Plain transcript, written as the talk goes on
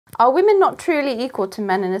Are women not truly equal to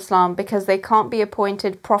men in Islam because they can't be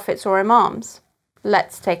appointed prophets or imams?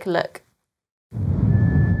 Let's take a look.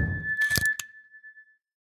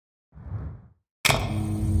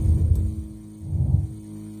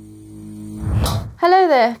 Hello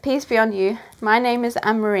there, peace be on you. My name is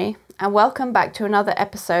Marie, and welcome back to another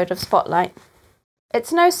episode of Spotlight.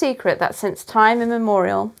 It's no secret that since time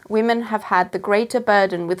immemorial, women have had the greater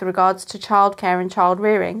burden with regards to childcare and child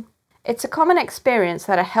rearing. It's a common experience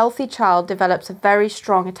that a healthy child develops a very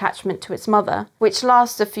strong attachment to its mother, which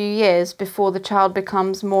lasts a few years before the child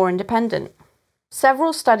becomes more independent.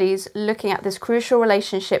 Several studies looking at this crucial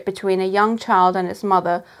relationship between a young child and its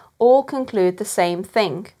mother all conclude the same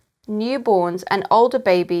thing. Newborns and older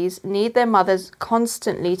babies need their mothers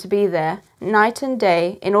constantly to be there, night and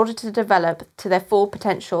day, in order to develop to their full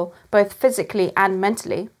potential, both physically and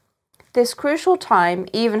mentally. This crucial time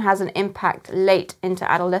even has an impact late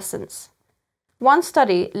into adolescence. One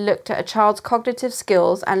study looked at a child's cognitive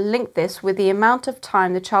skills and linked this with the amount of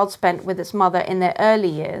time the child spent with its mother in their early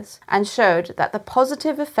years, and showed that the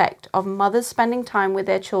positive effect of mothers spending time with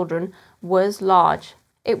their children was large.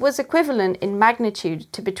 It was equivalent in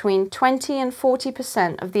magnitude to between 20 and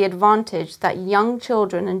 40% of the advantage that young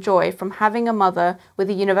children enjoy from having a mother with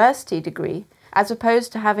a university degree, as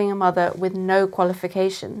opposed to having a mother with no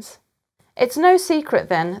qualifications. It's no secret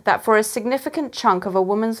then that for a significant chunk of a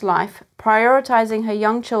woman's life, prioritizing her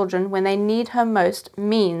young children when they need her most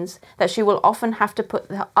means that she will often have to put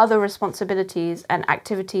the other responsibilities and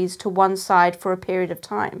activities to one side for a period of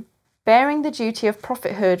time. Bearing the duty of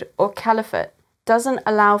prophethood or caliphate doesn't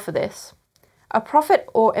allow for this. A prophet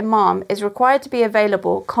or imam is required to be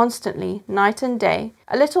available constantly, night and day,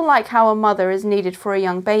 a little like how a mother is needed for a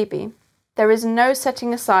young baby. There is no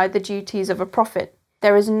setting aside the duties of a prophet.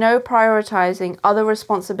 There is no prioritizing other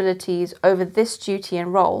responsibilities over this duty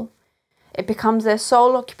and role. It becomes their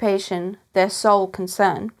sole occupation, their sole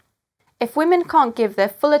concern. If women can't give their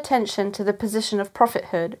full attention to the position of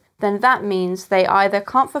prophethood, then that means they either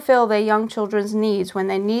can't fulfill their young children's needs when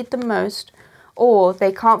they need them most, or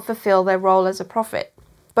they can't fulfill their role as a prophet.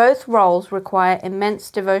 Both roles require immense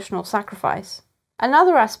devotional sacrifice.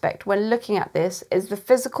 Another aspect when looking at this is the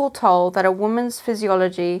physical toll that a woman's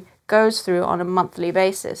physiology goes through on a monthly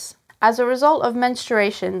basis. As a result of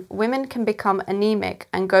menstruation, women can become anemic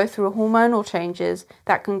and go through hormonal changes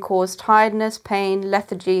that can cause tiredness, pain,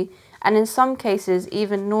 lethargy, and in some cases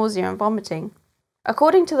even nausea and vomiting.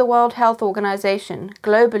 According to the World Health Organization,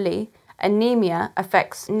 globally, anemia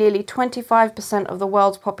affects nearly 25% of the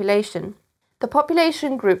world's population. The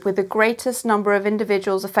population group with the greatest number of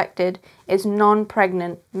individuals affected is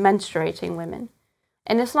non-pregnant, menstruating women.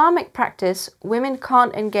 In Islamic practice, women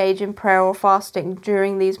can't engage in prayer or fasting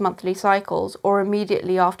during these monthly cycles or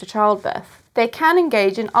immediately after childbirth. They can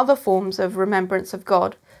engage in other forms of remembrance of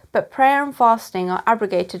God, but prayer and fasting are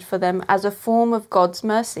abrogated for them as a form of God's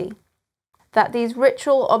mercy. That these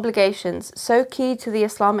ritual obligations, so key to the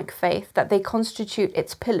Islamic faith that they constitute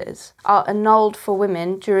its pillars, are annulled for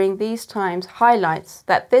women during these times highlights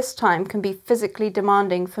that this time can be physically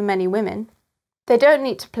demanding for many women. They don't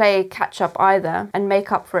need to play catch-up either and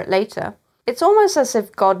make up for it later. It's almost as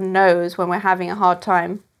if God knows when we're having a hard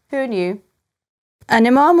time. Who knew? An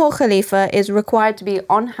imam or khalifa is required to be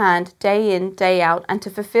on hand day in, day out, and to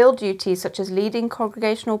fulfill duties such as leading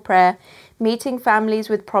congregational prayer, meeting families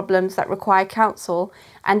with problems that require counsel,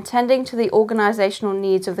 and tending to the organizational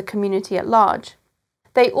needs of the community at large.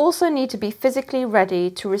 They also need to be physically ready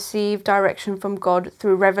to receive direction from God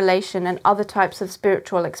through revelation and other types of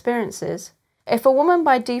spiritual experiences. If a woman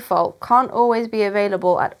by default can't always be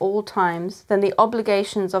available at all times, then the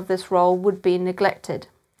obligations of this role would be neglected.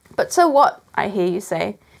 But so what, I hear you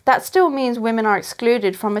say? That still means women are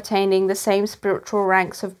excluded from attaining the same spiritual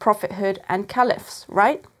ranks of prophethood and caliphs,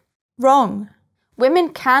 right? Wrong. Women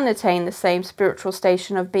can attain the same spiritual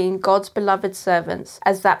station of being God's beloved servants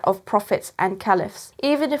as that of prophets and caliphs,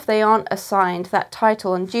 even if they aren't assigned that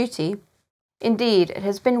title and duty. Indeed, it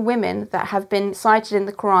has been women that have been cited in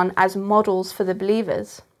the Quran as models for the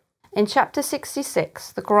believers. In chapter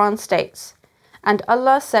 66, the Quran states, "And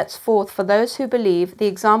Allah sets forth for those who believe the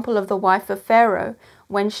example of the wife of Pharaoh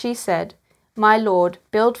when she said, 'My Lord,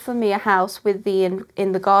 build for me a house with thee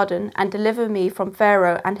in the garden and deliver me from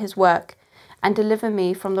Pharaoh and his work, and deliver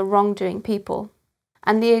me from the wrongdoing people.'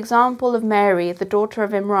 And the example of Mary, the daughter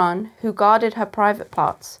of Imran, who guarded her private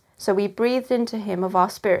parts, so we breathed into him of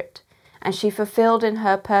our spirit, and she fulfilled in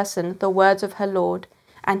her person the words of her Lord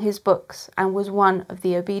and his books, and was one of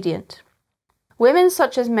the obedient." Women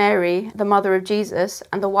such as Mary, the mother of Jesus,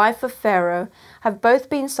 and the wife of Pharaoh have both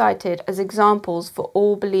been cited as examples for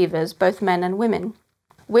all believers, both men and women.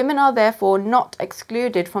 Women are therefore not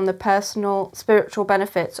excluded from the personal spiritual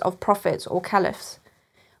benefits of prophets or caliphs.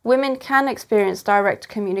 Women can experience direct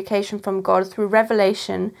communication from God through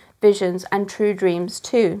revelation, visions, and true dreams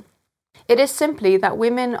too. It is simply that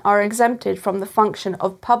women are exempted from the function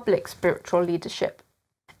of public spiritual leadership.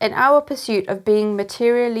 In our pursuit of being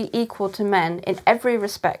materially equal to men in every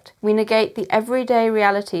respect, we negate the everyday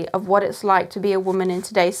reality of what it's like to be a woman in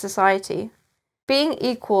today's society. Being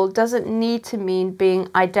equal doesn't need to mean being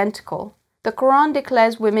identical. The Quran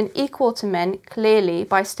declares women equal to men clearly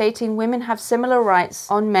by stating women have similar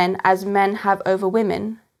rights on men as men have over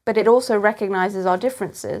women, but it also recognizes our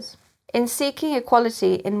differences. In seeking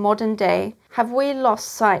equality in modern day, have we lost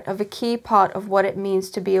sight of a key part of what it means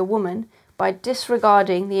to be a woman by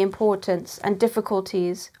disregarding the importance and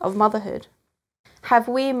difficulties of motherhood? Have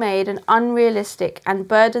we made an unrealistic and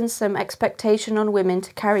burdensome expectation on women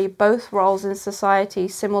to carry both roles in society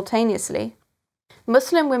simultaneously?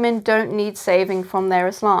 Muslim women don't need saving from their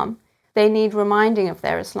Islam. They need reminding of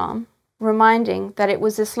their Islam. Reminding that it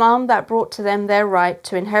was Islam that brought to them their right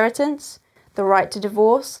to inheritance, the right to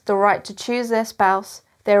divorce, the right to choose their spouse,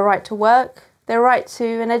 their right to work, their right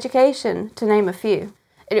to an education, to name a few.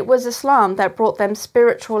 It was Islam that brought them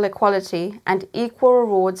spiritual equality and equal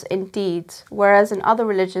rewards in deeds, whereas in other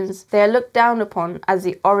religions they are looked down upon as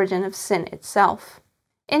the origin of sin itself.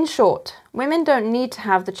 In short, women don't need to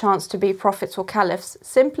have the chance to be prophets or caliphs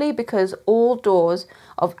simply because all doors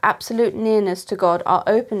of absolute nearness to God are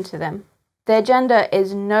open to them. Their gender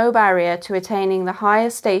is no barrier to attaining the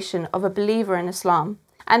highest station of a believer in Islam.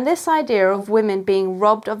 And this idea of women being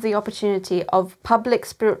robbed of the opportunity of public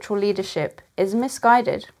spiritual leadership is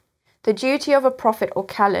misguided. The duty of a prophet or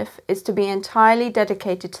caliph is to be entirely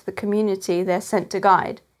dedicated to the community they're sent to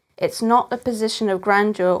guide. It's not a position of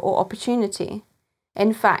grandeur or opportunity.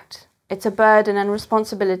 In fact, it's a burden and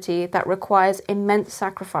responsibility that requires immense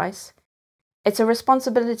sacrifice. It's a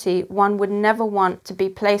responsibility one would never want to be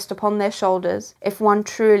placed upon their shoulders if one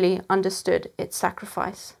truly understood its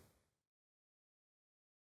sacrifice.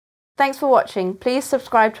 Thanks for watching. Please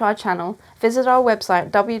subscribe to our channel. Visit our website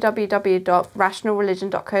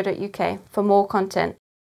www.rationalreligion.co.uk for more content.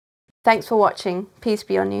 Thanks for watching. Peace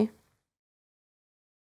be on you.